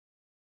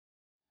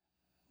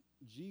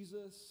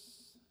Jesus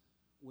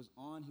was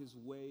on his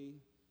way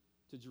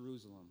to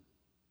Jerusalem.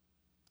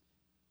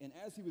 And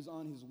as he was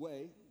on his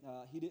way,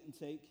 he didn't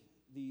take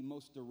the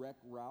most direct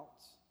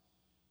route.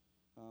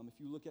 If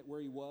you look at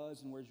where he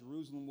was and where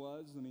Jerusalem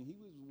was, he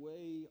was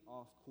way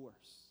off course.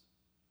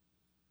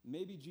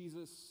 Maybe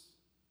Jesus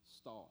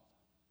stalled.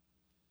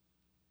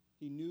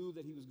 He knew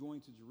that he was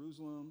going to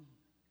Jerusalem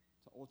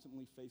to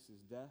ultimately face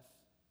his death.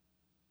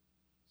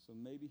 So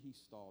maybe he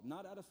stalled.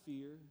 Not out of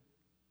fear,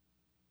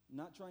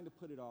 not trying to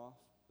put it off,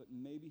 but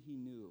maybe he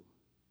knew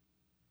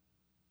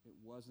it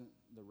wasn't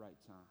the right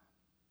time.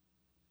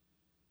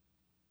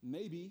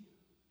 Maybe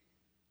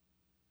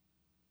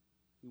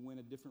he went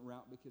a different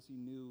route because he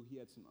knew he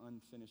had some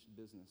unfinished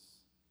business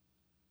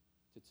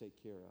to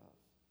take care of.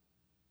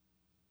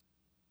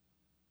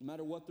 No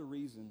matter what the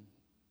reason,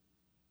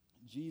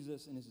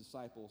 Jesus and his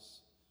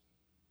disciples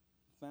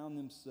found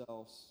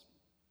themselves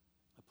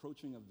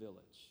approaching a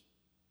village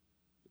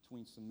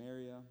between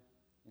Samaria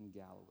and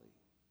Galilee.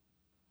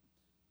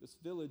 This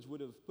village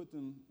would have put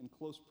them in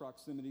close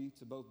proximity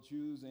to both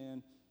Jews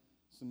and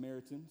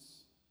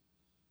Samaritans.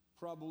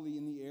 Probably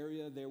in the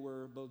area there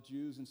were both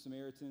Jews and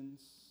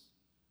Samaritans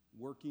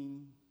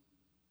working,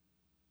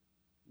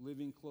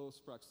 living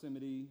close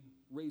proximity,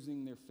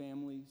 raising their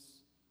families.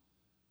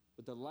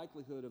 But the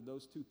likelihood of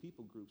those two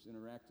people groups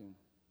interacting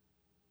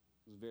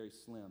was very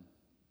slim.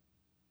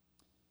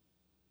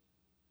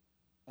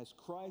 As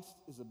Christ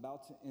is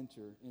about to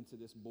enter into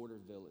this border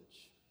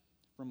village,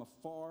 from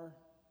afar,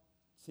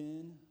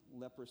 10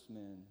 leprous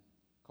men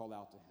called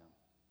out to him.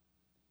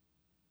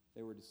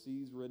 They were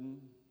disease-ridden,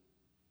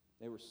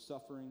 they were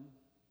suffering,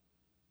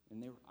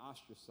 and they were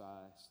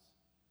ostracized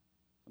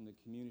from the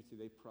community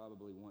they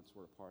probably once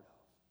were a part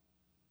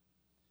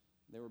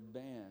of. They were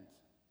banned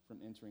from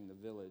entering the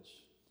village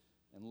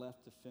and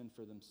left to fend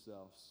for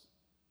themselves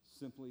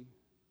simply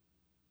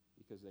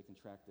because they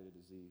contracted a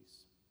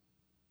disease.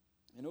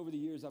 And over the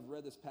years, I've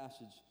read this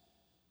passage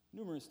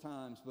numerous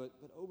times, but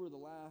over the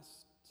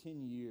last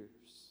 10 years,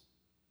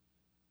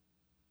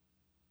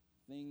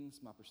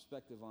 my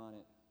perspective on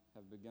it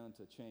have begun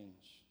to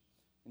change.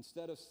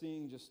 Instead of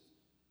seeing just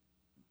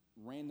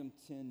random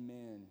 10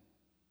 men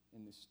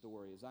in this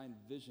story, as I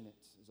envision it,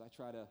 as I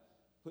try to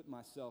put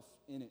myself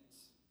in it,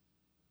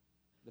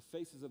 the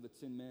faces of the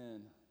 10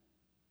 men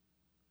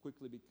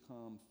quickly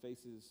become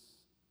faces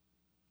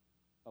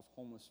of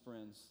homeless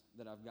friends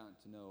that I've gotten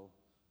to know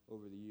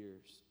over the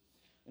years.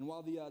 And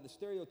while the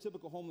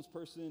stereotypical homeless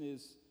person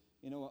is,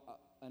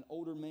 an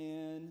older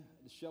man,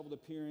 disheveled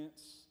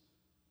appearance,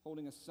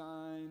 holding a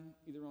sign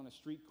either on a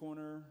street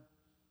corner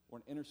or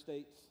an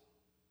interstate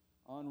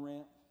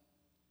on-ramp,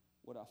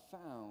 what I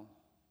found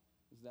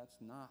is that's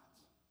not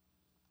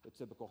the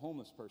typical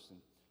homeless person.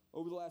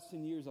 Over the last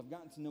 10 years, I've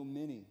gotten to know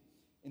many,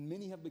 and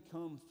many have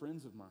become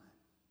friends of mine.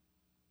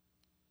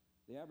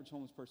 The average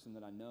homeless person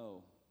that I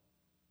know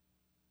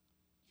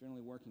is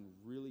generally working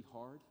really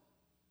hard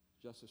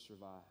just to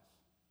survive.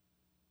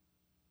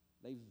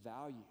 They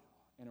value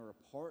and are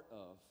a part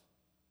of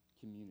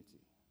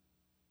community,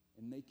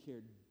 and they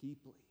care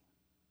deeply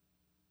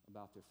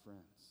about their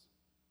friends.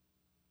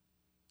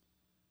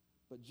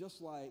 But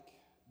just like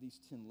these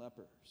 10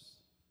 lepers,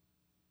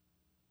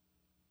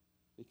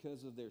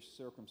 because of their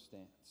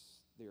circumstance,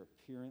 their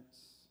appearance,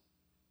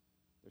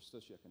 their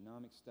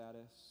socioeconomic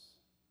status,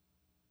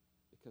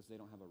 because they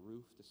don't have a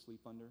roof to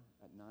sleep under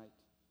at night,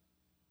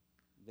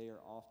 they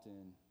are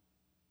often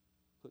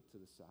put to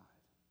the side.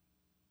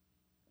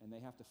 And they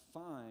have to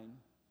find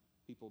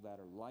people that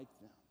are like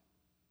them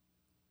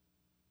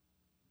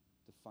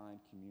to find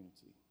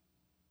community.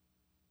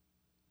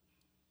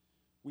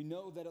 We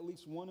know that at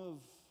least one of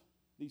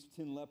these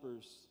 10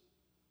 lepers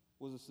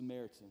was a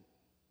Samaritan.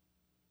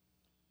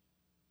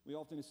 We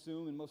often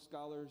assume, and most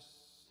scholars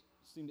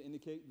seem to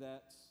indicate,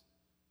 that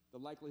the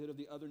likelihood of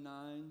the other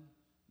 9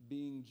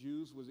 being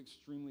Jews was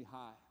extremely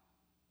high.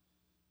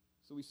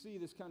 So we see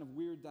this kind of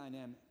weird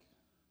dynamic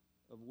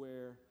of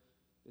where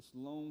this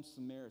lone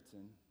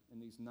Samaritan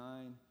and these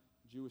 9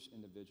 Jewish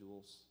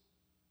individuals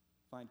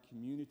find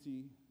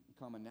community and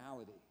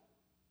commonality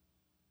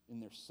in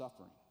their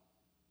suffering.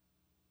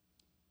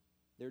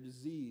 Their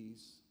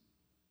disease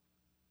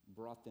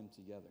brought them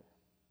together.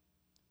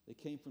 They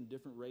came from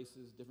different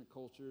races, different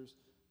cultures,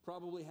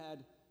 probably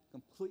had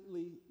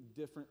completely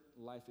different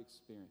life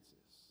experiences.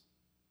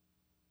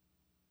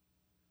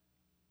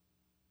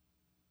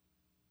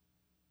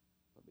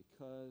 But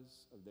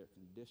because of their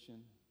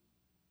condition,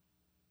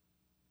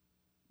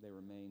 they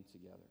remained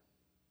together.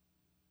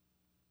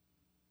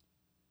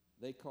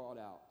 They called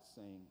out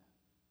saying,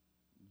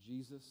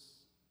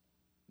 "Jesus,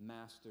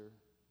 Master,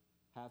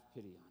 have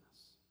pity on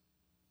us."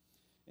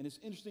 And it's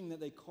interesting that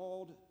they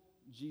called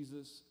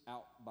Jesus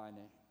out by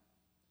name.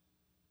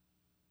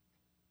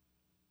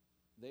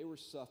 They were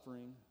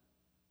suffering.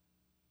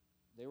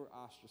 They were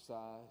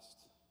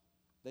ostracized.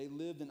 They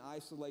lived in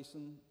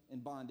isolation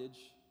and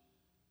bondage,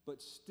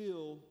 but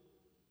still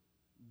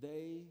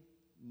they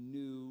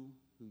knew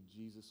who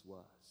Jesus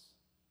was.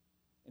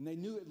 And they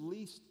knew at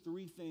least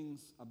 3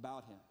 things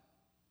about him.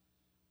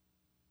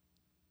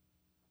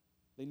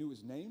 They knew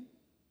his name,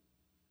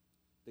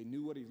 They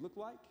knew what he looked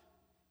like,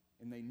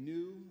 and they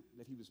knew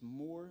that he was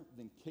more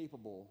than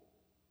capable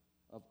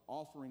of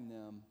offering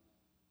them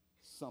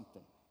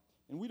something.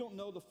 And we don't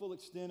know the full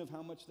extent of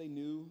how much they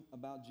knew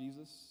about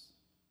Jesus.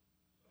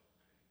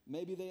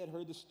 Maybe they had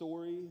heard the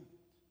story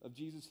of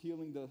Jesus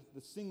healing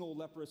the single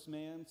leprous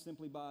man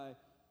simply by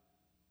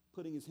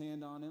putting his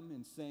hand on him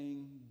and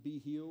saying, "Be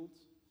healed."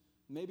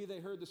 Maybe they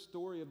heard the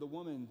story of the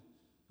woman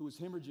who was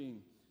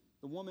hemorrhaging,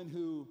 the woman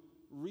who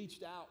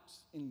reached out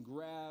and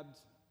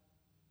grabbed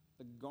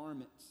the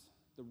garment,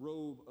 the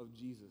robe of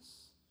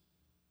Jesus,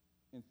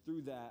 and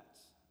through that,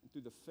 and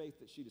through the faith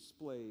that she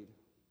displayed,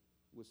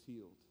 was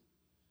healed.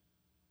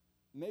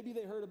 Maybe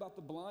they heard about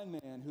the blind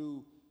man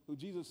who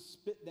Jesus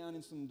spit down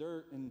in some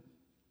dirt and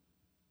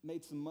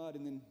made some mud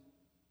and then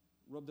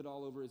rubbed it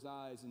all over his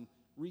eyes and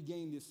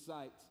regained his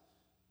sight.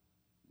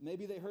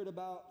 Maybe they heard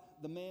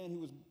about the man who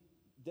was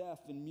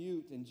deaf and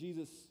mute, and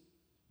Jesus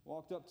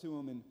walked up to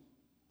him and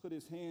put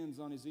his hands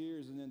on his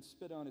ears and then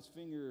spit on his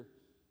finger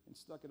and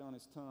stuck it on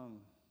his tongue.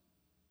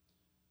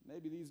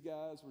 Maybe these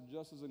guys were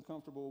just as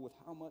uncomfortable with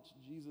how much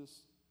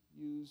Jesus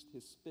used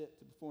his spit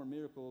to perform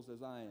miracles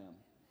as I am.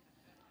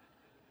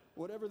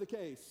 Whatever the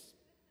case,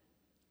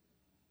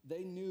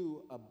 they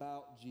knew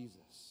about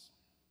Jesus.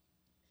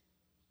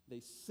 They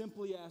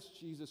simply asked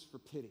Jesus for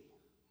pity.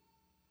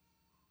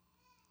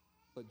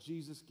 But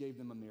Jesus gave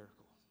them a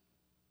miracle.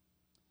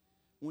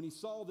 When he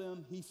saw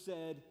them, he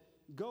said,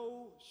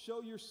 "Go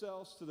show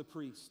yourselves to the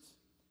priest."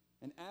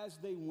 And as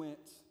they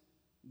went,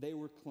 they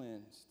were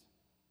cleansed.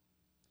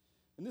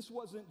 And this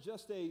wasn't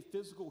just a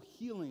physical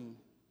healing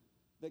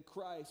that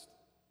Christ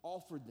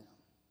offered them.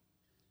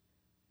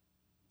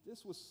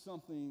 This was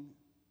something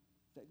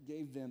that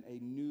gave them a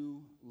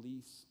new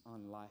lease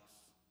on life.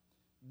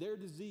 Their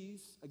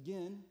disease,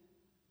 again,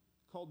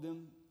 caused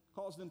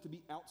them to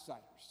be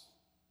outsiders.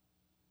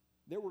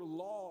 There were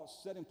laws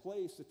set in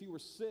place if you were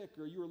sick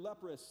or you were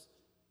leprous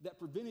that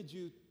prevented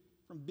you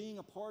from being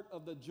a part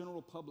of the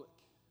general public.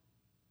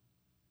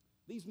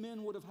 These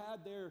men would have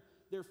had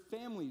their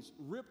families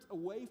ripped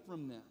away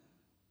from them.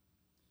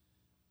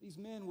 These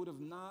men would have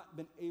not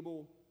been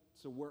able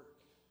to work.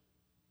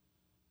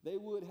 They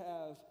would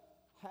have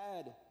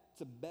had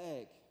to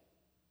beg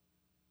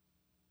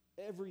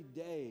every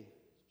day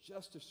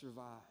just to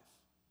survive,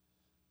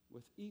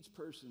 with each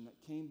person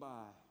that came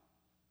by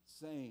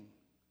saying,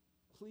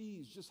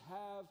 "Please just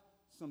have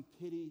some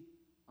pity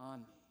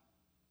on me."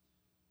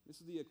 This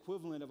is the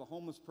equivalent of a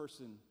homeless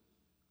person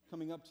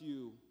coming up to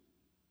you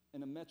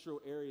in a metro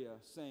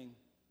area saying,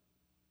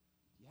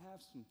 "You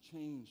have some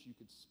change you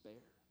could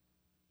spare?"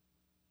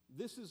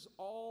 This is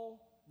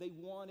all they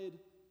wanted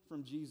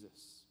from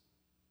Jesus.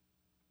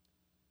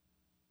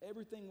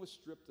 Everything was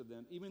stripped of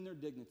them, even their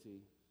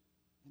dignity,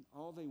 and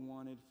all they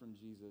wanted from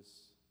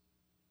Jesus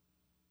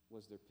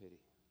was their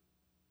pity.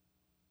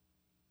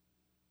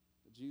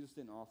 But Jesus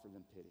didn't offer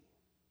them pity.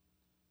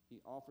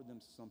 He offered them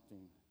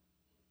something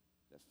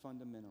that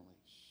fundamentally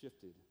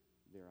shifted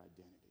their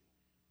identity.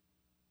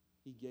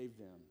 He gave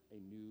them a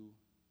new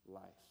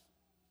life.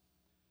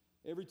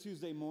 Every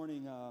Tuesday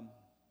morning,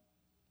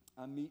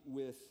 I meet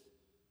with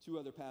two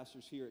other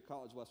pastors here at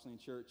College Wesleyan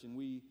Church, and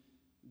we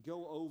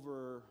go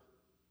over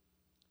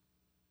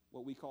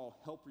what we call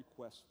help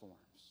request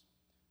forms.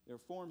 They're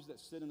forms that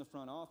sit in the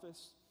front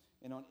office,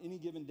 and on any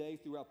given day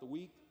throughout the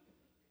week,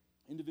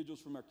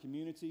 individuals from our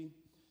community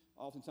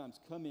oftentimes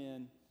come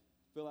in,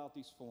 fill out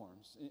these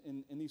forms.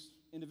 And these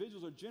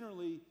individuals are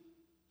generally,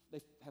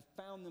 they have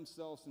found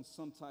themselves in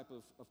some type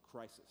of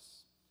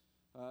crisis.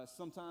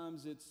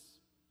 Sometimes it's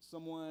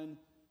someone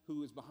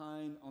who is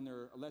behind on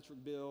their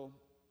electric bill,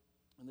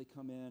 and they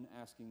come in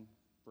asking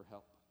for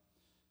help.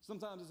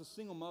 Sometimes it's a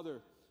single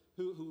mother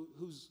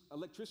whose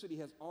electricity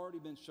has already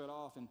been shut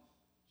off, and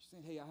she's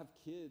saying, "Hey, I have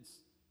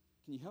kids.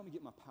 Can you help me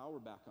get my power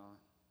back on?"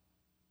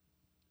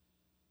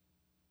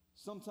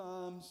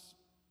 Sometimes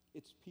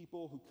it's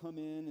people who come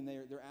in and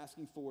they're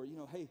asking for,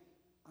 "Hey,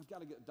 I've got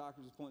to get a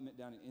doctor's appointment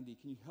down in Indy.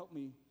 Can you help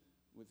me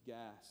with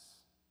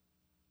gas?"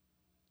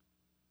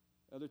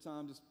 Other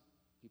times it's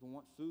people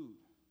want food.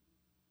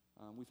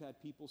 We've had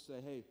people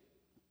say, "Hey,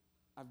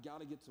 I've got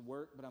to get to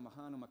work, but I'm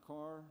behind on my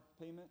car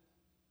payment.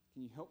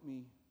 Can you help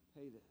me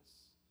pay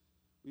this?"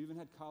 We even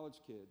had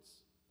college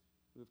kids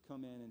who have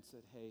come in and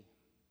said, "Hey,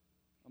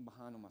 I'm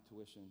behind on my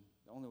tuition.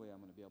 The only way I'm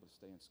going to be able to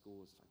stay in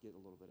school is if I get a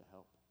little bit of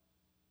help."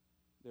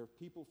 There are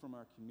people from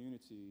our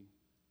community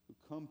who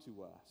come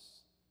to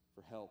us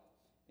for help,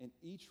 and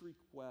each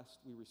request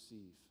we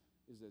receive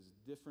is as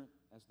different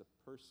as the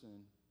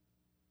person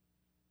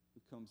who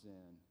comes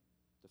in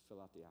to fill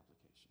out the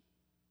application.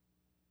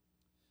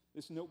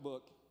 This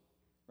notebook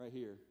right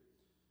here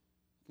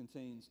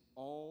contains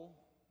all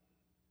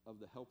of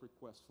the help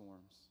request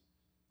forms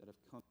that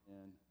have come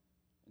in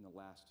the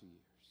last 2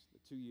 years, the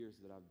 2 years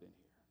that I've been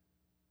here.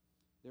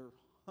 There are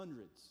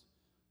hundreds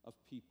of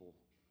people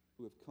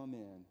who have come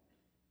in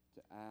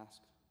to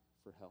ask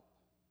for help.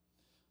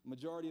 The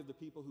majority of the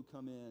people who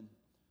come in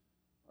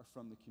are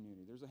from the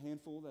community. There's a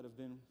handful that have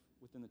been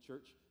within the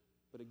church,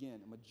 but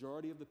again, a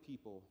majority of the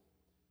people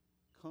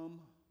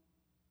come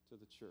to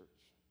the church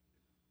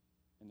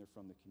and they're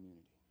from the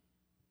community.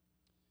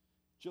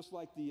 Just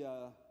like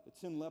the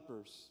 10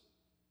 lepers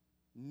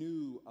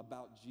knew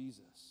about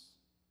Jesus,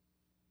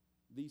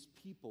 these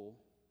people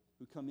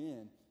who come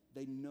in,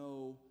 they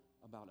know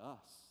about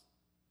us.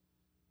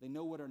 They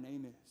know what our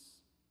name is.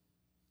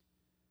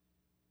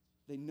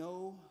 They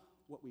know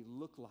what we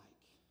look like,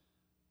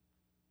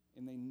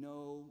 and they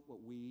know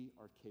what we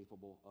are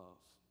capable of.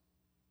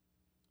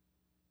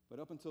 But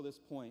up until this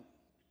point,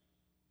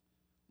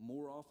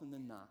 more often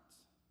than not,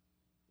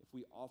 if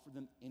we offer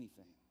them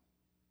anything,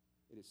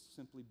 it has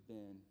simply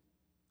been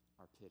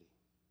our pity.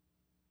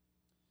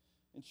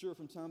 And sure,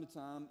 from time to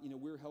time,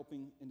 we're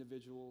helping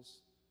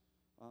individuals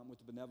with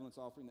the benevolence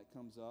offering that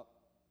comes up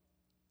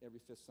every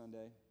fifth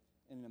Sunday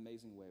in an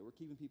amazing way. We're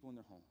keeping people in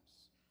their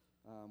homes.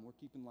 We're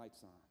keeping lights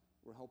on.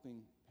 We're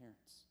helping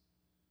parents.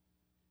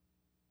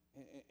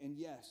 And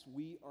yes,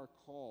 we are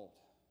called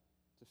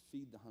to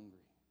feed the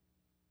hungry,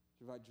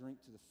 to provide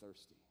drink to the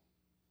thirsty,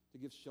 to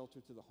give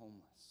shelter to the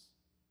homeless,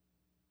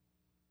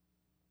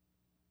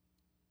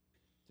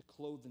 to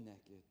clothe the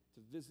naked,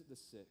 to visit the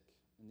sick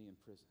and the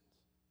imprisoned.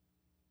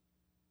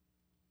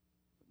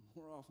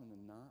 But more often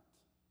than not,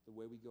 the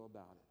way we go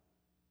about it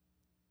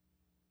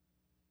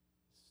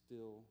is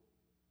still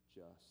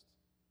just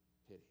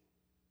pity.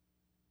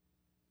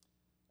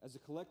 As a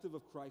collective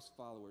of Christ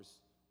followers,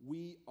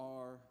 we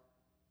are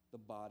the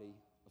body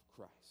of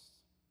Christ.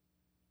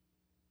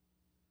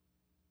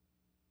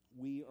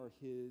 We are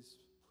his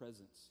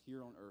presence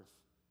here on earth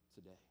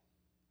today.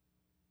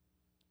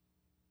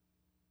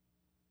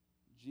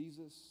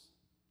 Jesus,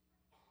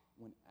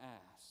 when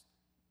asked,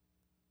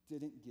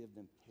 didn't give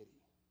them pity.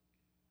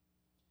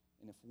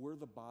 And if we're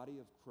the body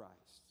of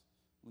Christ,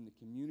 when the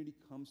community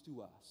comes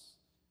to us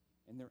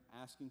and they're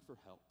asking for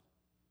help,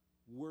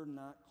 we're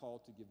not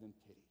called to give them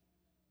pity.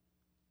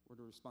 We're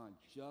to respond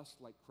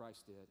just like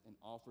Christ did and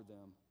offer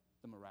them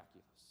the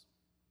miraculous.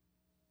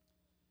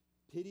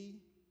 Pity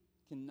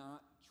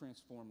cannot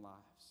transform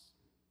lives.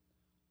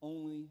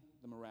 Only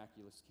the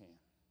miraculous can.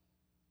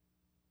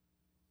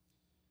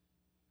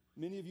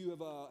 Many of you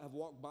have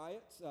walked by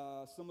it.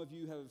 Some of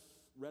you have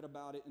read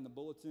about it in the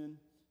bulletin.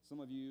 Some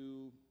of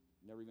you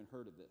never even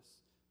heard of this.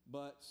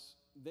 But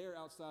there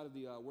outside of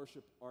the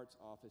worship arts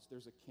office,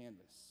 there's a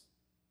canvas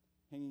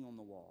hanging on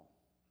the wall.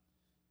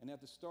 And at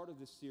the start of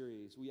this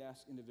series, we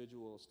ask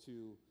individuals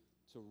to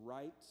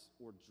write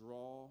or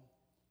draw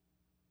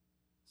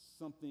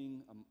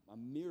something, a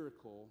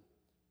miracle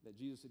that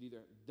Jesus had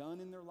either done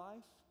in their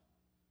life,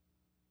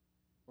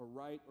 or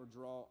write or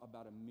draw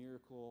about a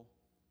miracle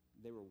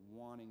they were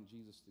wanting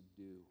Jesus to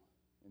do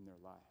in their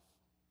life.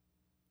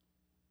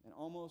 And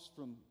almost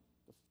from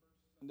the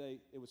first Sunday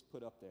it was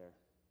put up there,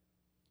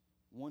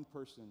 one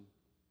person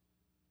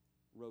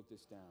wrote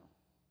this down.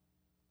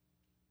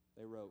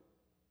 They wrote,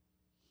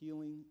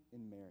 "Healing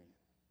in Marion."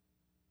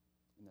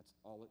 And that's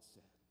all it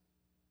said.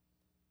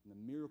 And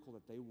the miracle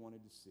that they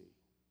wanted to see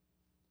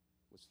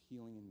was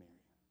healing in Marion.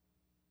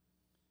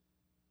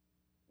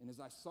 And as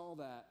I saw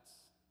that,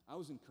 I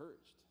was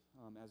encouraged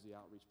as the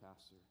outreach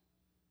pastor.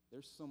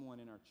 There's someone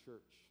in our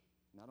church,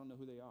 and I don't know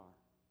who they are,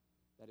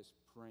 that is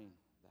praying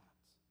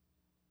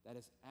that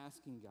is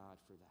asking God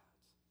for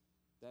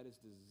that is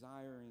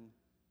desiring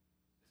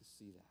to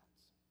see that.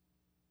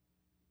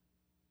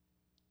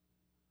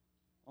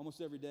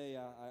 Almost every day,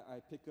 I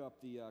pick up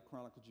the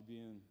Chronicle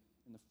Tribune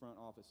in the front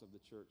office of the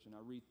church, and I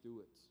read through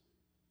it.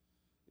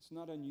 It's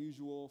not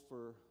unusual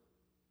for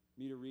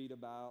me to read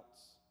about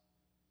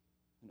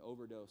an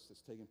overdose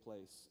that's taken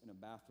place in a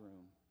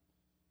bathroom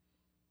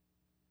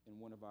in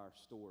one of our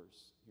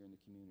stores here in the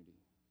community.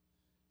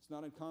 It's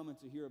not uncommon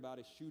to hear about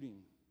a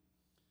shooting.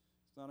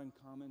 It's not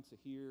uncommon to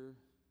hear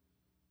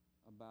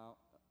about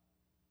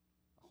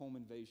a home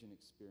invasion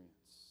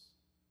experience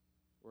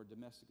or a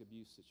domestic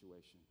abuse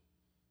situation.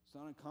 It's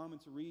not uncommon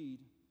to read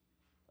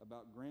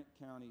about Grant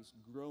County's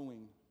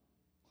growing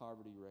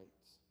poverty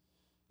rates.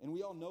 And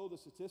we all know the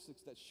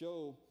statistics that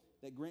show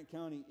that Grant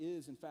County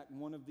is, in fact,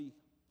 one of the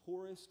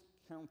poorest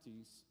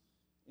counties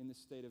in the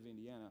state of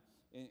Indiana.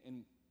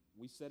 And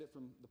we said it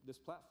from this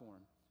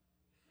platform.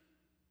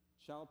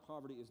 Child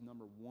poverty is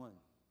number one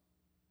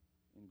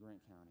in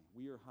Grant County.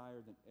 We are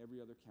higher than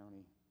every other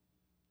county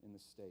in the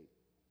state.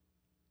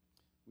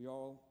 We are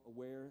all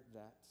aware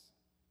that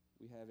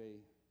we have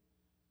a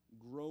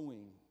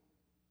growing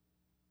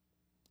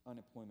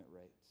unemployment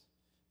rate.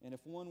 And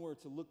if one were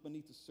to look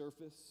beneath the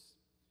surface,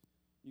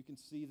 you can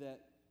see that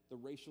the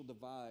racial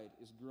divide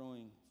is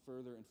growing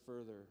further and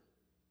further,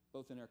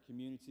 both in our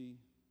community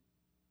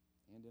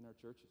and in our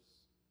churches.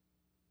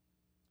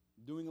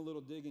 Doing a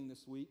little digging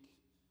this week,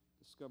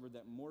 discovered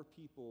that more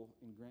people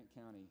in Grant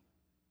County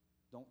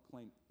don't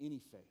claim any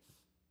faith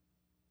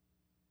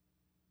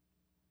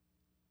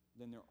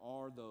than there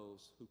are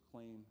those who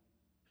claim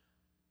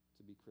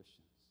to be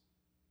Christians.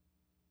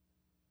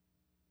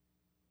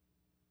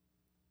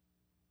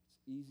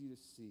 It's easy to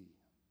see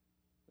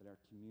that our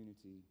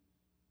community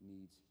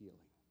needs healing.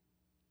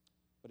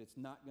 But it's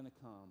not going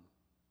to come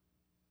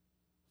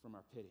from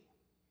our pity.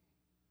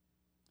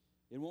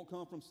 It won't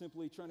come from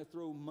simply trying to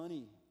throw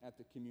money at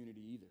the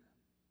community either.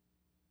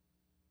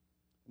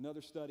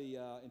 Another study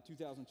in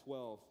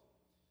 2012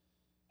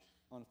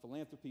 on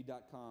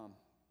philanthropy.com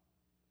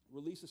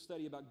released a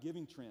study about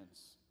giving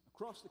trends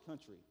across the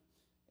country,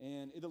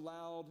 and it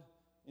allowed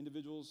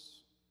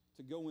individuals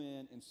to go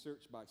in and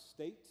search by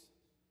state,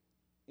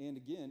 and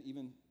again,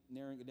 even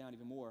narrowing it down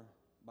even more,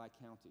 by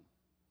county.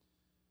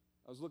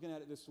 I was looking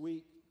at it this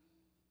week.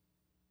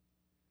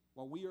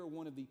 While we are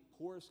one of the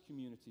poorest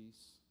communities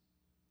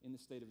in the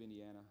state of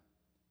Indiana,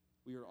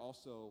 we are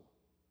also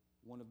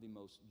one of the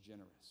most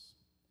generous.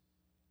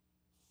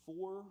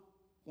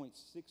 4.63%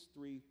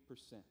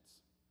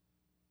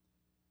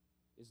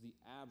 is the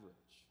average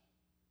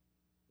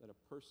that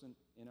a person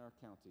in our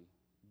county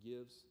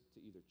gives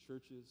to either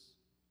churches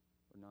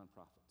or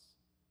nonprofits.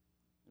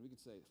 And we could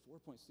say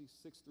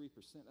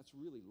 4.63%, that's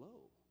really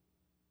low.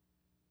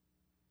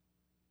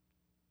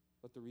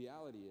 But the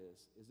reality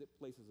is it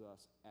places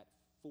us at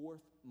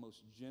fourth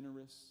most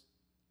generous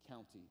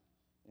county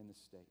in the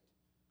state.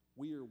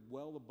 We are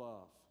well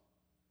above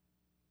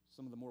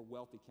some of the more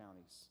wealthy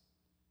counties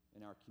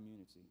in our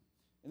community.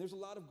 And there's a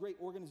lot of great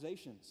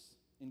organizations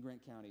in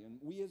Grant County, and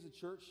we as a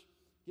church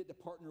get to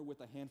partner with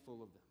a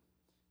handful of them.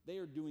 They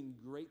are doing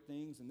great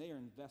things, and they are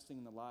investing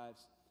in the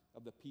lives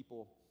of the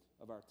people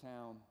of our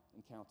town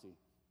and county.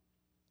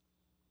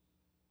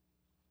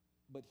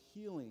 But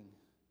healing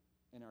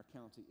in our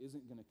county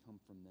isn't going to come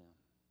from them.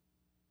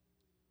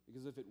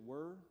 Because if it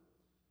were,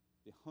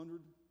 the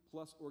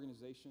 100-plus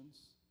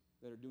organizations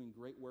that are doing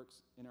great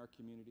works in our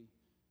community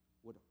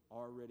would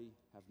already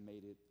have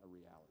made it a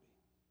reality.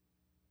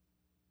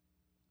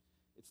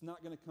 It's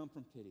not going to come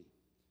from pity.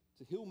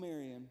 To heal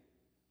Marion,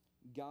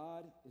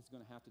 God is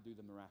going to have to do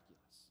the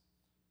miraculous.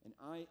 And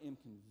I am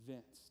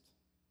convinced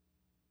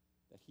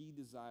that he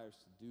desires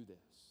to do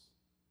this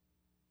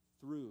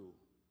through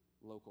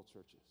local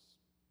churches.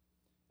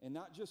 And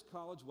not just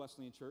College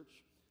Wesleyan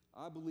Church.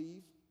 I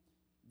believe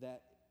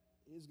that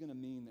is going to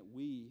mean that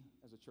we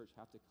as a church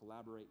have to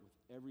collaborate with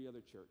every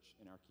other church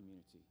in our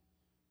community,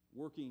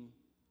 working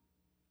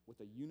with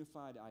a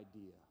unified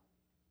idea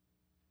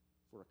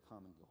for a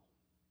common goal.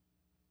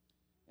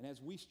 And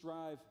as we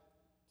strive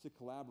to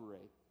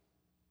collaborate,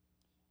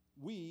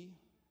 we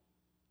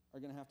are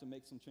going to have to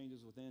make some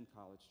changes within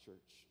College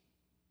Church.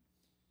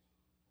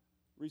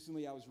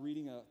 Recently, I was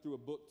reading through a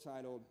book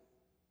titled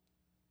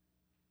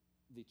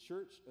The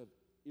Church of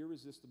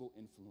Irresistible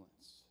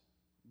Influence,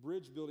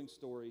 Bridge Building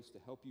Stories to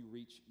Help You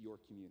Reach Your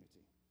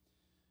Community.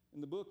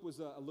 And the book was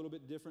a little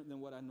bit different than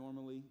what I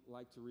normally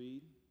like to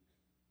read.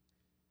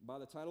 By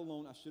the title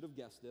alone, I should have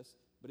guessed this,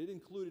 but it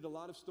included a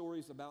lot of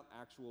stories about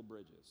actual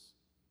bridges.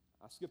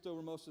 I skipped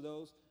over most of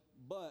those,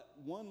 but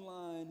one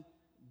line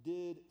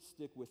did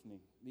stick with me.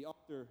 The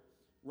author,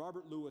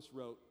 Robert Lewis,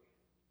 wrote,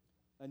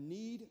 "A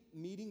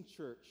need-meeting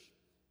church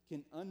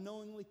can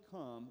unknowingly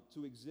come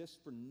to exist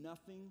for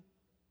nothing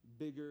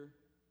bigger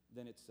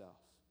than itself."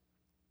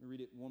 Let me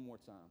read it one more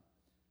time.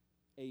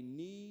 A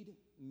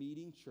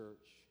need-meeting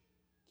church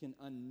can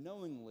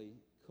unknowingly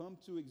come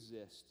to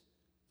exist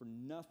for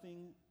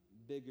nothing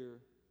bigger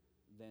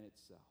than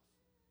itself.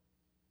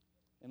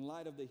 In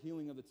light of the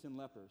healing of the 10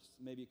 lepers,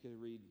 maybe it could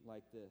read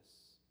like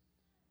this.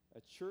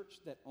 A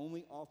church that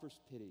only offers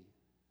pity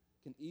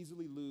can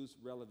easily lose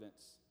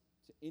relevance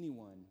to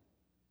anyone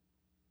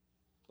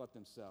but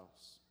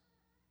themselves.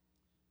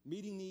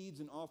 Meeting needs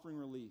and offering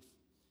relief,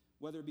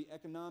 whether it be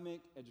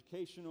economic,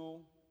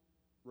 educational,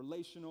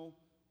 relational,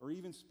 or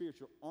even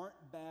spiritual,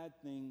 aren't bad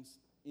things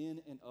in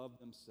and of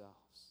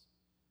themselves.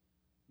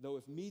 Though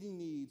if meeting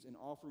needs and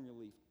offering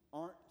relief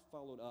aren't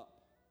followed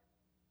up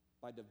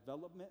by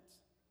development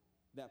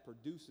that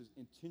produces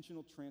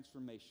intentional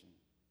transformation,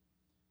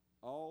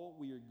 all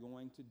we are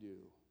going to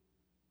do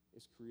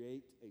is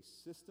create a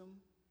system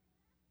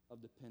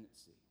of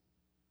dependency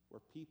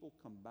where people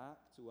come back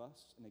to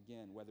us, and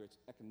again, whether it's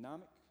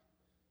economic,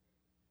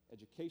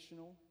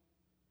 educational,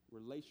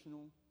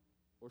 relational,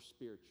 or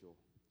spiritual,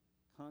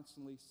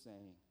 constantly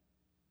saying,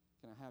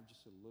 can I have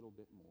just a little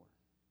bit more?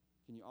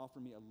 Can you offer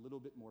me a little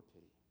bit more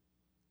pity?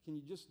 Can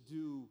you just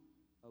do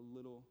a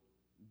little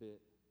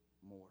bit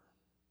more?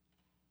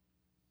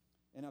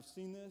 And I've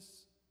seen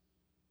this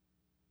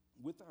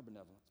with our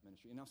benevolence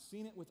ministry, and I've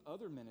seen it with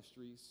other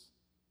ministries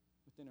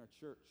within our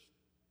church,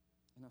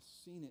 and I've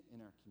seen it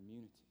in our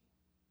community.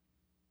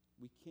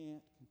 We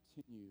can't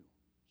continue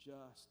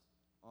just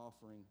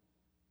offering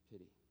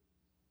pity.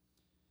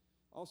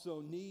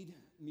 Also, need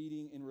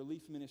meeting and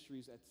relief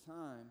ministries at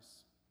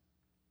times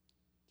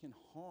can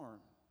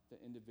harm the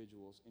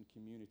individuals and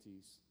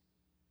communities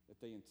that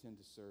they intend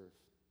to serve.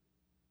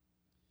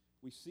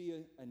 We see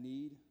a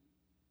need,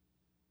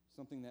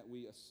 something that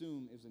we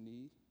assume is a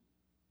need.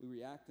 We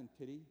react in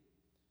pity,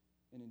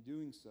 and in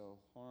doing so,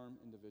 harm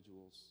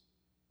individuals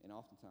and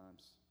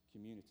oftentimes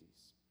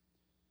communities.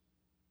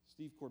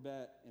 Steve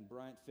Corbett and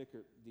Bryant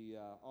Fickert, the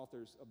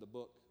authors of the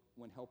book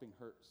When Helping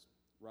Hurts,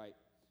 write,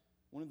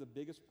 one of the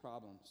biggest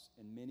problems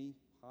in many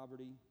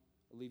poverty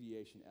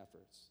alleviation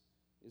efforts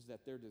is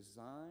that their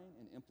design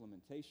and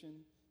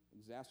implementation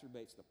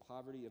exacerbates the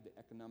poverty of the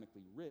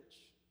economically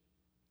rich,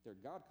 their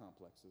God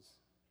complexes,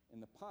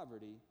 and the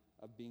poverty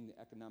of being the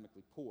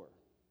economically poor,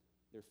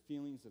 their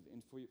feelings of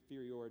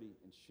inferiority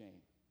and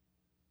shame.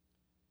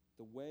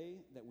 The way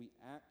that we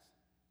act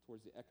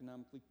towards the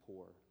economically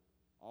poor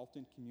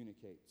often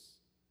communicates,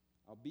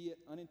 albeit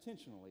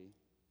unintentionally,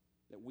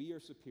 that we are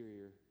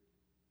superior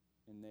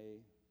and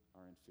they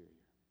are inferior.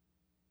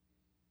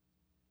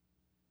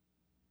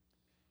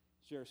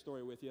 Share a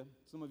story with you.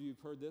 Some of you have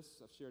heard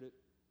this. I've shared it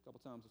a couple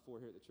times before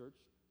here at the church.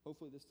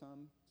 Hopefully this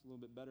time it's a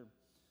little bit better.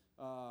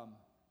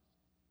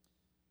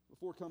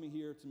 Before coming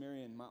here to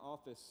Marion, my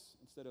office,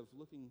 instead of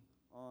looking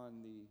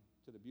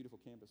to the beautiful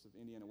campus of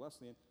Indiana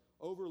Wesleyan,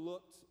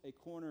 overlooked a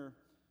corner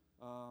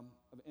of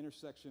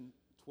intersection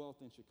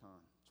 12th and Chicon.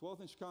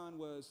 12th and Chicon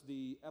was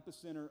the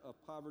epicenter of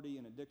poverty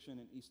and addiction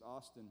in East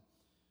Austin.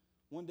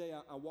 One day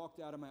I walked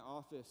out of my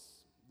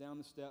office, down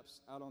the steps,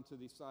 out onto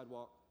the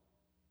sidewalk,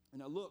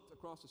 and I looked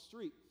across the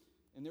street,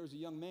 and there was a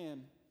young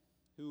man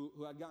who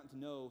I'd gotten to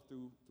know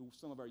through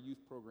some of our youth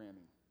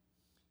programming.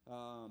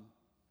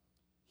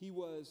 He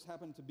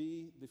happened to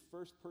be the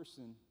first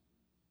person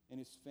in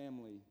his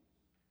family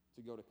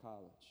to go to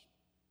college.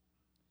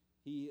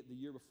 He, the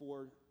year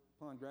before,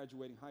 upon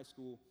graduating high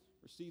school,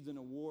 received an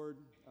award,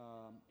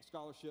 a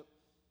scholarship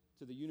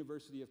to the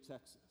University of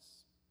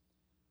Texas.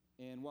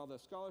 And while the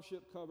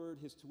scholarship covered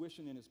his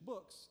tuition and his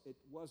books, it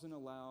wasn't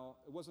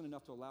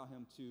enough to allow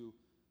him to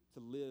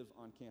live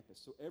on campus.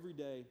 So every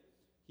day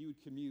he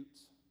would commute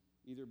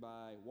either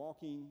by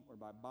walking or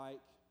by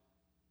bike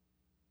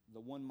the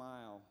 1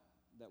 mile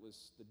that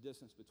was the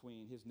distance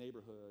between his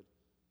neighborhood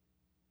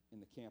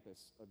and the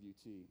campus of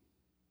UT.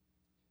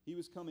 He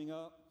was coming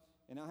up,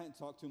 and I hadn't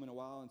talked to him in a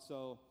while, and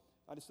so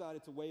I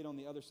decided to wait on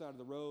the other side of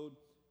the road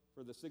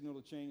for the signal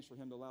to change for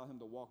him to allow him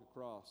to walk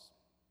across.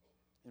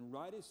 And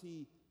right as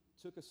he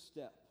took a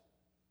step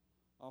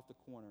off the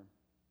corner,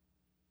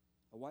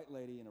 a white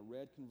lady in a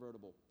red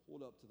convertible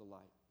pulled up to the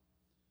light.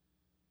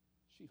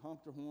 She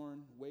honked her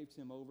horn, waved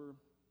him over,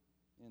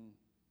 and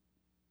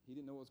he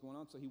didn't know what was going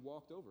on, so he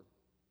walked over.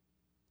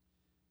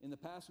 In the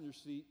passenger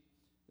seat,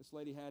 this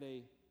lady had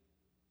a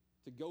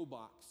to-go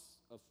box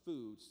of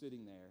food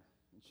sitting there,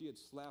 and she had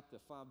slapped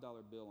a $5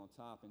 bill on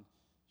top, and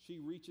she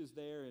reaches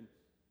there and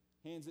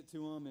hands it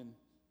to him and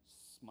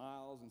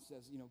smiles and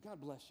says,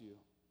 God bless you.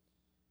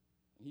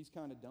 And he's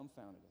kind of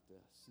dumbfounded at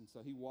this, and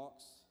so he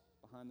walks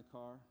behind the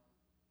car.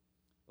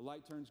 The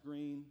light turns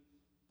green.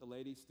 The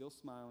lady, still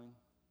smiling,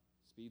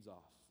 speeds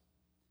off.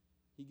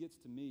 He gets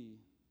to me,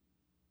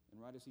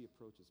 and right as he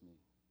approaches me,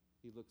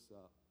 he looks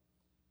up,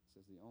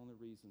 says, the only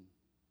reason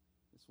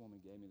this woman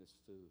gave me this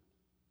food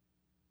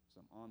is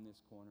I'm on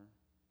this corner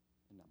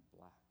and I'm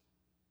black.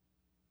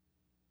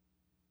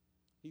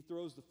 He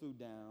throws the food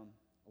down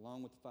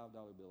along with the $5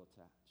 bill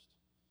attached.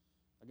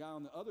 A guy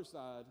on the other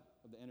side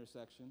of the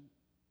intersection,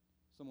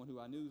 someone who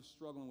I knew was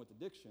struggling with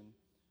addiction,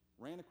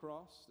 ran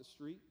across the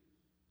street,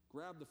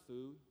 grabbed the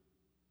food,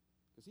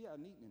 because he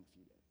hadn't eaten in a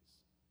few days.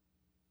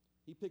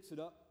 He picks it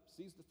up,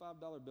 sees the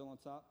 $5 bill on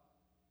top,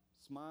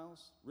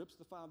 smiles, rips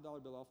the $5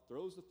 bill off,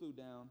 throws the food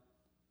down,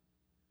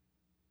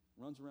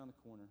 runs around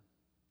the corner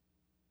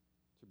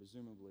to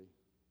presumably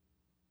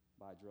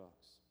buy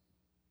drugs.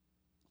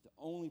 The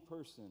only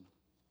person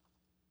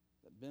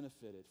that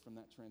benefited from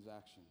that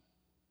transaction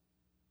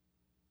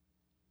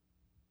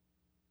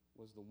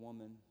was the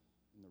woman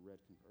in the red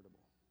convertible.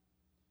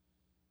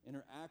 In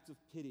her act of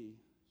pity,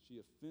 she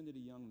offended a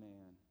young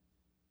man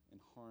and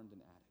harmed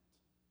an addict.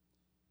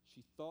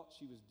 She thought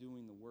she was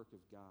doing the work of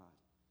God.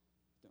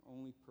 The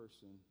only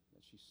person that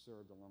she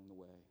served along the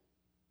way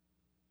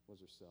was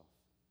herself.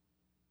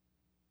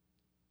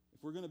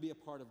 If we're going to be a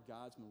part of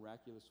God's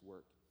miraculous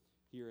work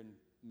here in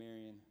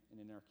Marion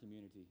and in our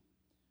community,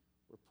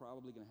 we're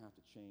probably going to have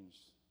to change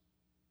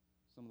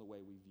some of the way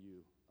we view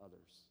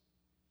others.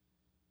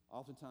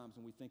 Oftentimes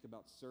when we think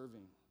about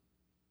serving,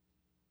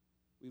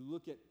 we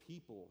look at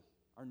people,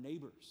 our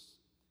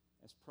neighbors,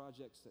 as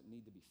projects that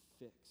need to be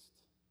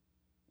fixed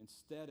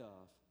instead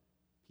of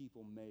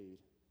people made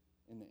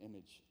in the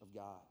image of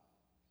God.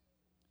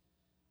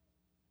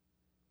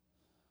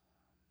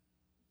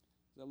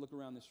 As I look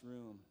around this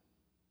room,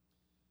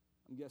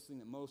 I'm guessing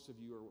that most of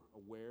you are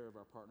aware of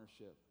our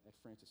partnership at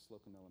Francis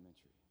Slocum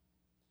Elementary.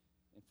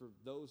 And for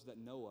those that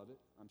know of it,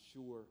 I'm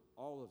sure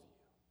all of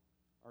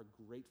you are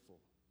grateful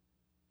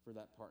for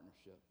that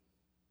partnership.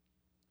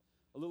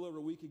 A little over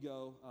a week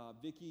ago,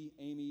 Vicki,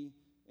 Amy,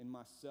 and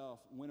myself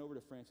went over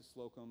to Francis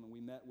Slocum, and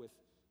we met with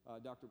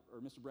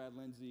Mr. Brad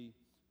Lindsay,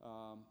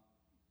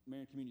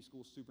 Marion Community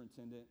School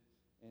Superintendent,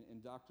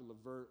 and Dr.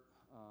 Levert,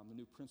 the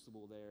new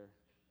principal there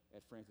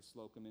at Francis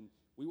Slocum. And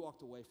we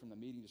walked away from the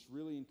meeting just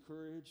really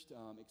encouraged,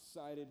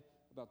 excited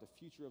about the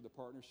future of the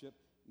partnership,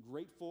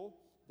 grateful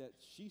that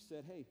she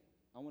said, hey,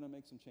 I want to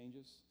make some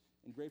changes,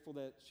 and grateful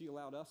that she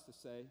allowed us to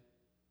say,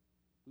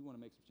 we want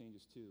to make some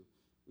changes too.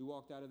 We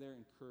walked out of there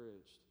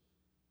encouraged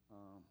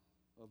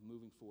of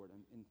moving forward.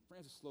 And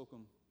Francis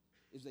Slocum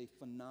is a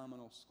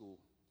phenomenal school.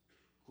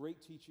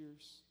 Great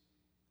teachers,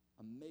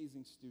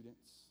 amazing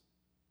students,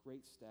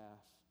 great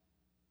staff.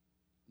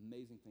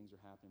 Amazing things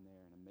are happening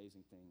there, and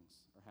amazing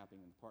things are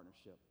happening in the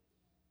partnership.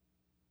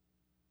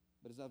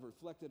 But as I've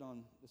reflected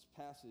on this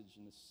passage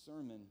and this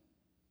sermon,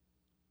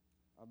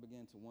 I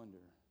began to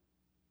wonder,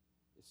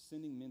 is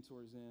sending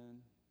mentors in,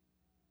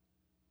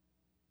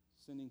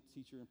 sending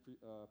teacher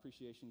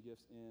appreciation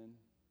gifts in,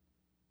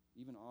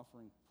 even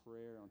offering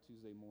prayer on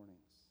Tuesday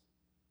mornings,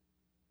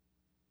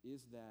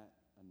 is that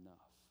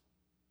enough?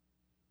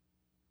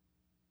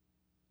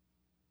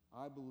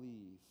 I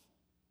believe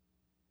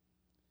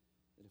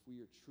that if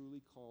we are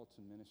truly called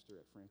to minister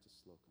at Francis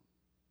Slocum,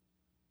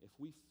 if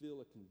we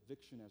feel a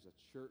conviction as a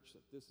church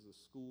that this is a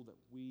school that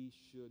we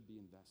should be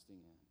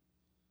investing in,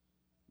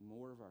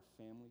 more of our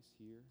families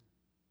here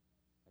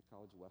at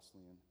College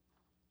Wesleyan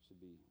should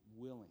be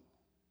willing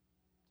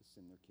to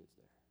send their kids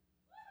there.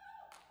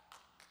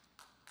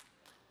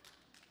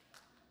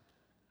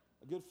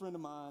 A good friend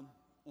of mine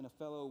and a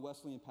fellow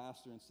Wesleyan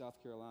pastor in South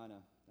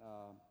Carolina,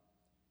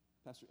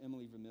 Pastor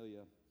Emily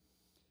Miller,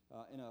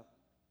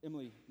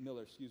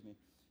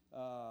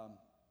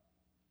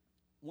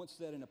 once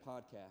said in a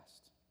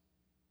podcast,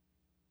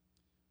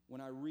 "When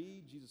I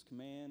read Jesus'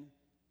 command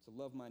to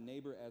love my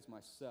neighbor as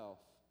myself,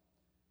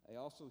 I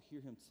also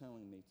hear him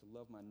telling me to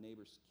love my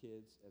neighbor's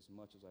kids as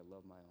much as I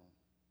love my own.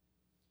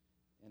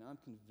 And I'm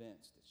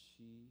convinced that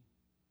she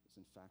is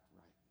in fact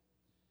right.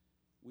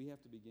 We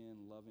have to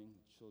begin loving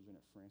the children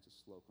at Francis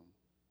Slocum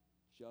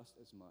just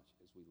as much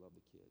as we love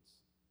the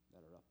kids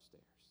that are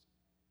upstairs."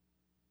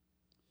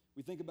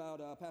 We think about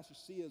Pastor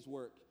Sia's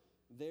work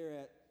there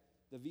at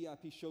the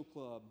VIP Show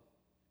Club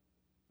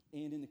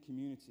and in the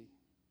community.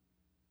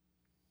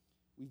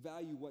 We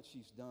value what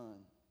she's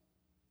done.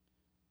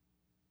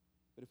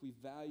 But if we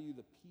value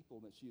the people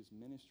that she is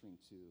ministering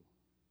to,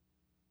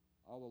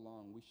 all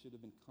along, we should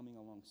have been coming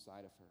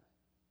alongside of her,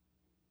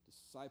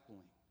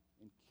 discipling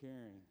and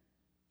caring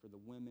for the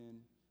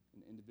women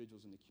and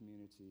individuals in the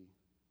community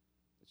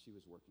that she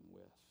was working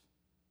with.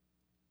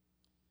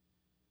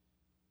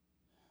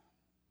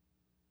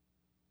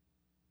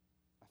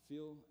 I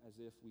feel as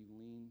if we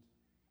leaned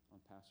on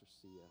Pastor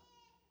Sia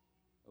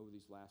over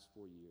these last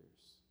 4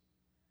 years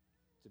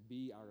to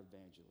be our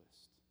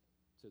evangelist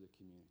to the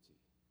community.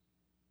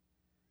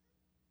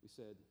 We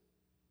said,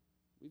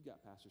 we've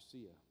got Pastor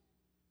Sia.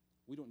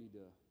 We don't need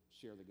to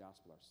share the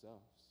gospel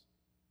ourselves.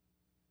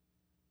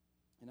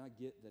 And I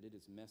get that it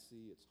is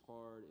messy, it's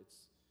hard,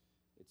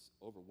 it's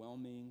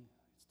overwhelming,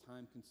 it's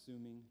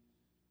time-consuming.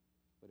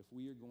 But if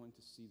we are going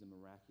to see the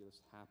miraculous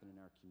happen in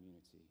our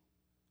community,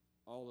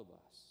 all of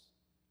us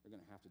are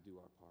going to have to do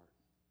our part.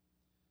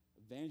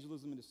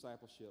 Evangelism and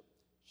discipleship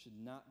should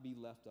not be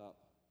left up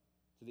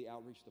to the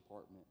outreach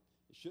department.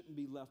 It shouldn't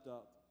be left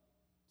up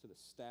to the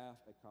staff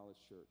at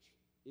College Church.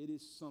 It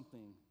is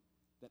something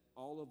that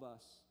all of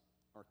us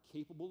are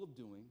capable of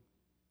doing,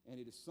 and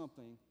it is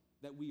something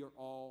that we are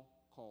all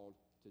called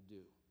to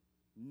do.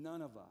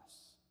 None of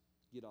us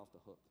get off the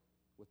hook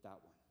with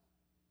that one.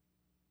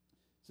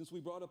 Since we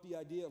brought up the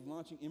idea of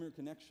launching Immigrant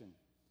Connection,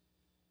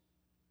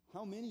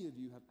 how many of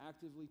you have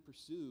actively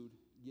pursued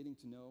getting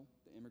to know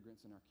the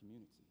immigrants in our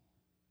community?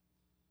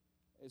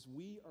 As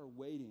we are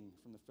waiting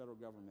from the federal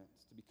government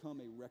to become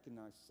a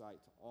recognized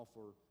site to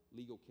offer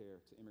legal care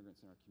to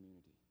immigrants in our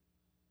community,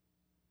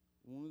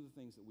 one of the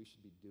things that we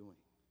should be doing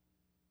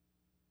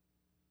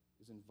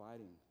is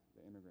inviting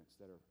the immigrants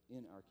that are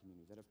in our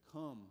community, that have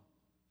come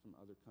from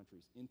other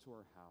countries, into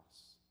our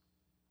house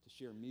to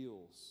share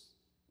meals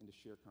and to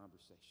share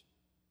conversation.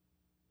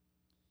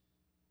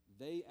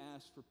 They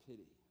asked for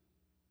pity,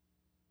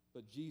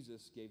 but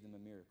Jesus gave them a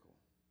miracle.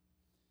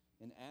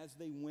 And as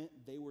they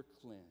went, they were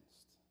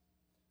cleansed.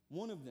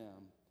 One of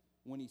them,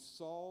 when he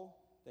saw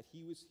that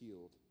he was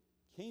healed,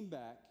 came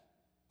back,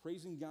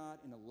 praising God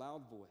in a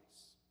loud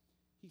voice.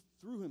 He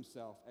threw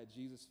himself at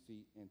Jesus'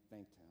 feet and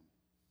thanked him.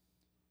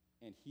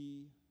 And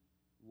he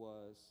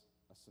was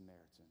a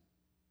Samaritan.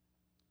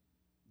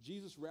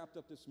 Jesus wrapped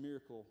up this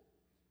miracle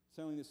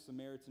telling this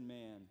Samaritan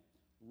man,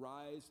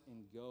 "Rise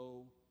and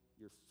go,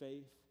 your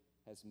faith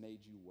has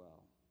made you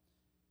well."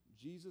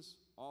 Jesus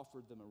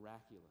offered the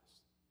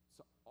miraculous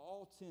to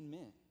all 10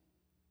 men,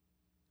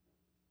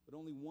 but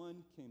only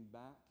one came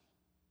back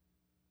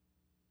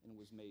and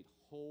was made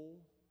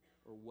whole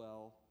or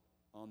well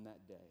on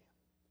that day.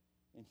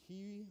 And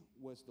he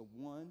was the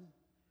one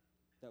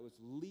that was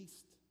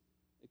least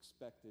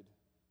expected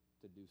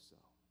to do so.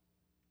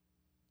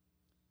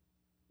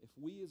 If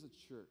we as a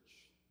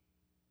church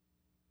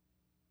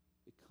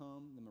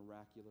become the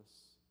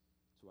miraculous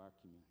to our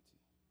community,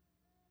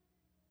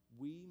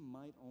 we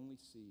might only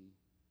see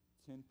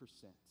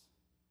 10%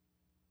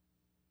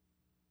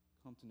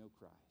 come to know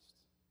Christ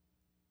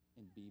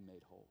and be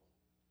made whole.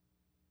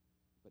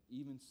 But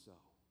even so,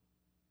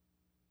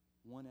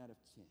 1 out of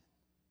 10,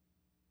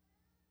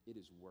 it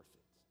is worth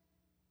it.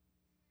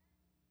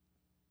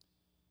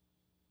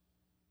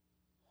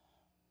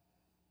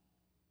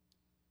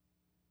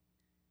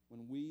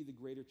 When we, the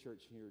greater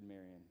church here in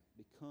Marion,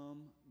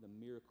 become the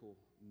miracle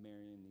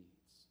Marion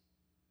needs,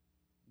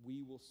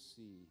 we will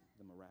see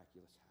the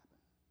miraculous happen.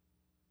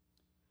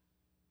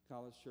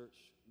 College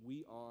Church,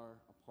 we are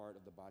a part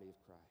of the body of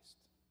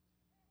Christ.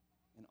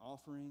 And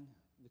offering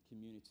the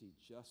community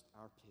just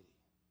our pity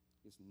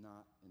is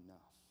not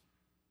enough.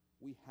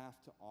 We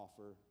have to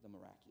offer the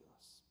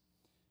miraculous.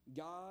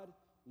 God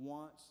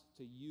wants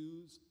to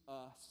use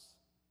us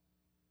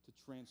to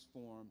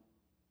transform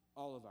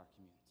all of our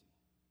community.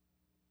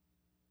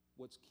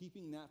 What's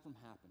keeping that from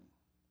happening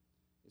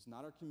is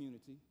not our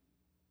community.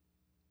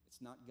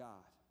 It's not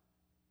God.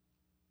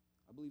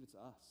 I believe it's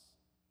us.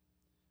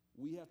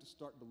 We have to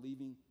start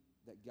believing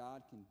that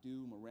God can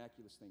do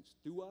miraculous things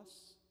through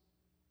us,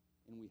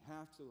 and we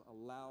have to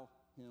allow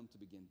him to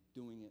begin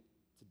doing it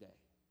today.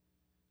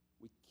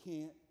 We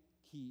can't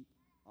keep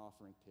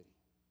offering pity.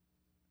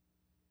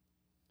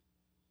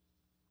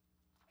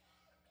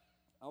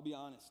 I'll be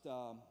honest,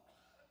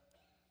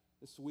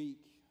 this week,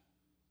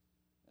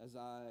 as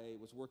I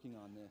was working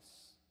on this,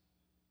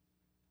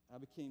 I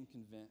became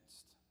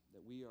convinced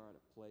that we are at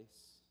a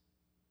place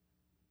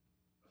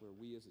where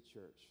we as a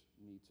church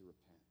need to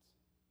repent.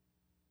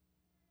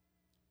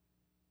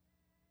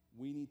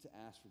 We need to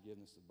ask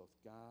forgiveness of both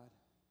God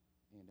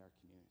and our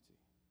community.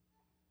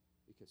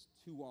 Because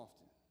too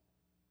often,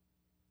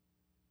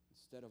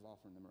 instead of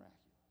offering the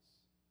miraculous,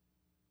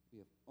 we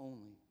have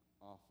only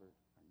offered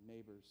our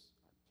neighbors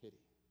our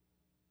pity.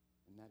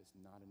 And that is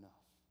not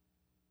enough.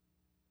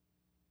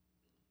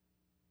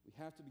 We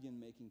have to begin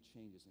making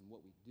changes in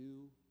what we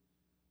do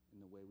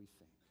and the way we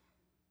think.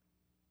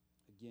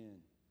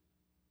 Again,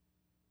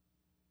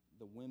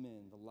 the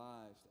women, the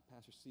lives that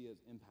Pastor Sia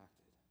has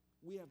impacted,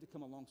 we have to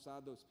come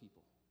alongside those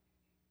people.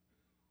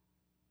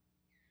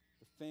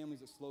 The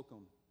families at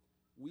Slocum,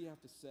 we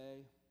have to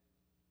say,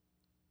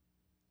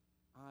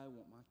 I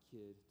want my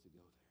kid to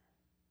go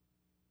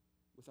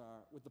there.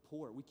 With the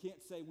poor, we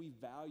can't say we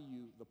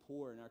value the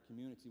poor in our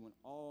community when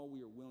all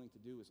we are willing to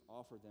do is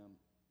offer them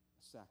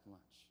a sack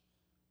lunch.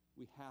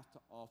 We have to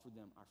offer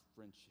them our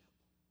friendship.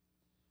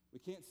 We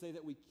can't say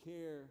that we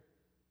care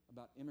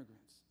about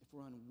immigrants if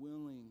we're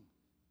unwilling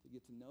to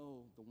get to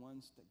know the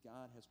ones that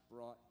God has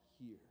brought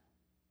here.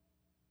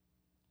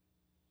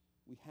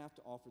 We have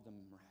to offer them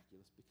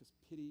miraculous because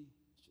pity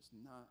is just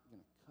not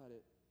going to cut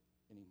it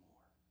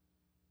anymore.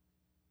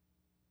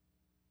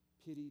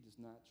 Pity does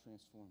not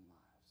transform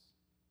lives.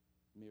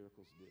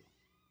 Miracles do.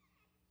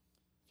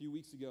 A few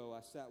weeks ago,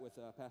 I sat with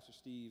Pastor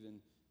Steve and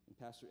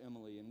Pastor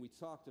Emily, and we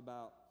talked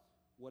about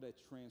what a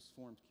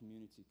transformed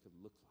community could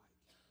look like.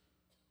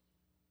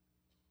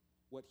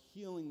 What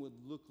healing would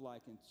look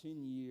like in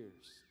 10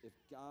 years if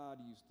God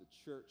used the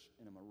church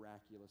in a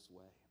miraculous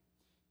way.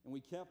 And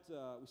we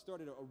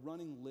started a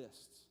running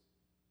list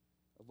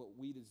of what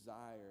we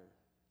desire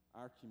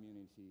our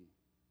community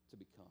to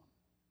become.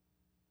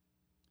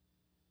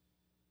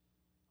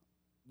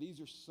 These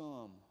are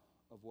some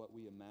of what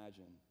we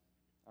imagine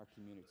our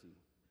community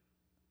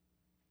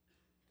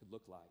could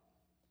look like.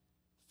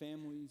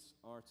 Families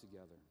are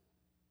together.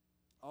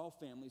 All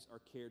families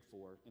are cared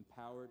for,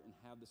 empowered, and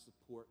have the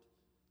support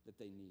that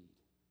they need.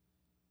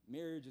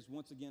 Marriage is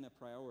once again a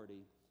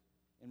priority,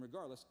 and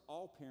regardless,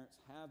 all parents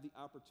have the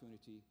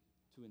opportunity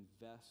to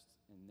invest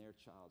in their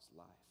child's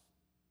life.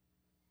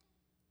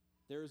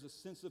 There is a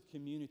sense of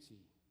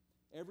community.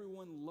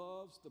 Everyone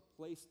loves the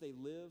place they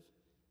live,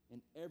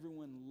 and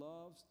everyone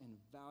loves and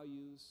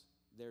values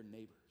their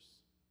neighbors.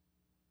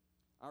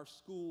 Our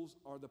schools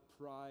are the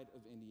pride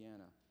of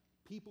Indiana.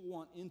 People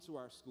want into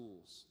our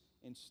schools,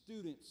 and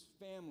students,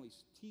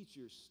 families,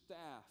 teachers,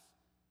 staff,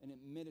 and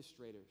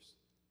administrators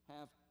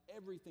have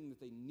everything that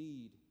they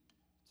need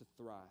to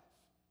thrive.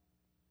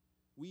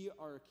 We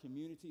are a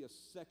community of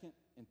second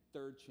and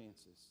third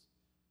chances.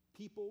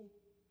 People,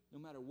 no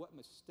matter what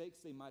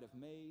mistakes they might have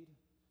made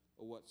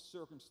or what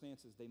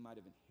circumstances they might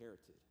have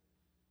inherited,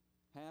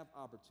 have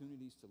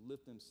opportunities to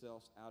lift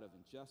themselves out of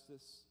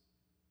injustice,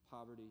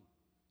 poverty,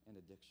 and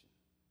addiction.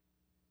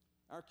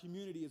 Our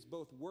community is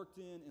both worked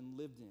in and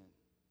lived in.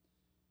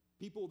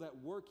 People that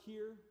work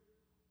here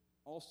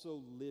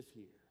also live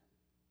here.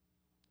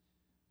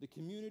 The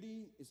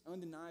community is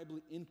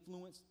undeniably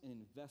influenced and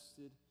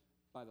invested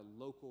by the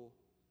local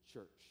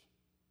church.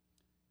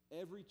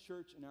 Every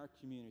church in our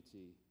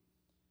community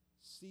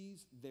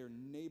sees their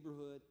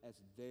neighborhood as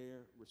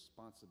their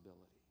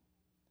responsibility.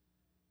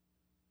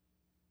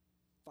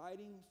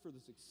 Fighting for the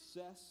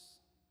success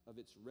of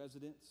its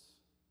residents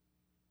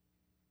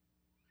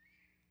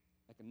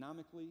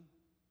economically,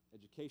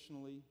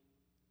 educationally,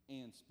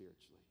 and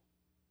spiritually.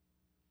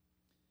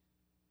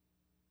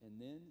 And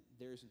then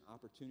there's an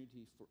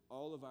opportunity for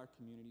all of our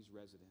community's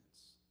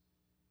residents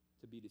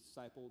to be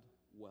discipled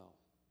well.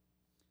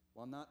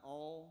 While not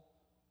all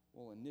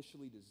will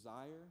initially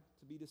desire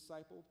to be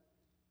discipled,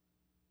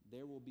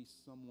 there will be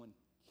someone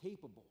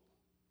capable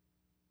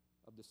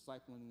of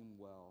discipling them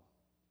well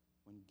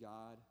when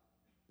God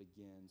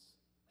begins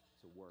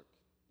to work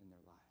in their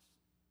life.